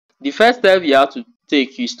The first step you have to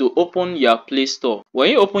take is to open your Play Store.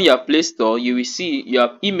 When you open your Play Store, you will see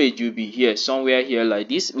your image will be here, somewhere here like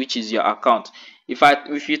this, which is your account.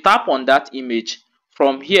 If you tap on that image,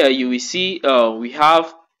 from here you will see we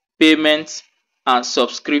have payments and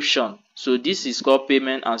subscription. So this is called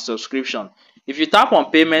payment and subscription. If you tap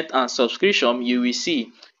on payment and subscription, you will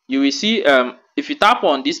see if you tap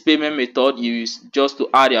on this payment method, you use just to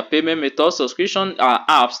add your payment method. Subscription are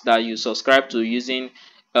apps that you subscribe to using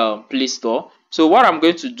Play Store. So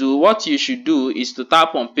what you should do is to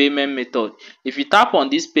tap on payment method. If you tap on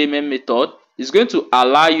this payment method, it's going to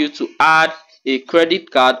allow you to add a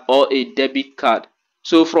credit card or a debit card.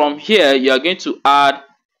 So from here you are going to add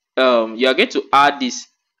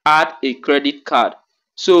add a credit card.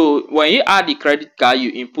 So when you add the credit card,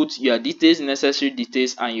 you input your necessary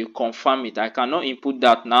details, and you confirm it. I cannot input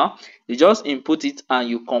that now. You just input it and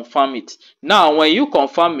you confirm it. Now when you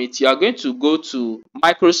confirm it, you are going to go to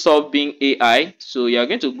Microsoft Bing AI. So you are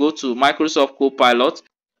going to go to Microsoft Copilot.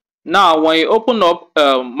 Now when you open up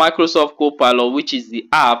Microsoft Copilot, which is the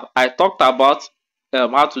app I talked about,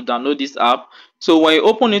 how to download this app. So when you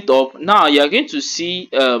open it up, now you are going to see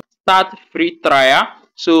start free trial.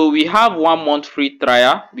 So we have 1 month free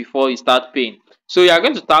trial before you start paying. So you are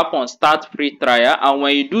going to tap on start free trial, and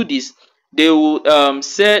when you do this, they will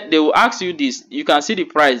ask you this. You can see the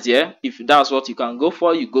price here. If that's what you can go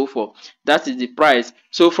for, you go for. That is the price.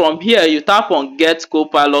 So from here you tap on get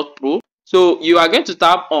Copilot Pro. So you are going to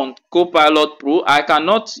tap on Copilot Pro. I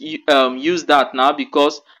cannot use that now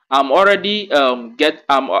because I'm already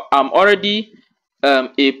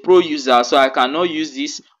a pro user, so I cannot use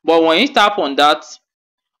this. But when you tap on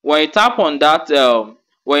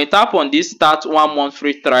this start 1 month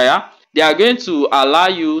free trial, they are going to ask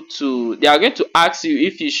you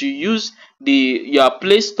if you should use your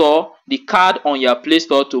Play Store, the card on your Play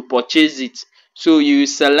Store to purchase it. So you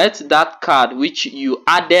select that card which you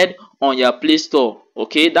added on your Play Store.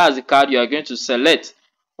 Okay, that's the card you are going to select.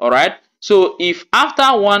 All right. So if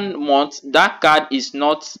after 1 month that card is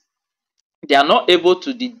not, they are not able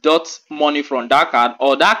to deduct money from that card,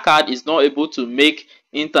 or that card is not able to make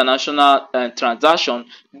international transaction,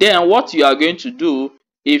 then what you are going to do,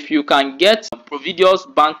 if you can get a Providius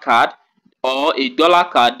bank card or a dollar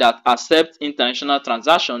card that accepts international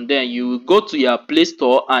transaction, then you will go to your Play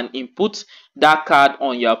Store and input that card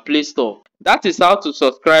on your Play Store. That is how to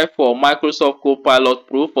subscribe for Microsoft Copilot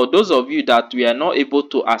Pro. For those of you that were not able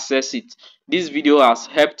to access it, this video has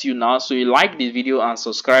helped you now. So you like this video and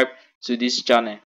subscribe to this channel.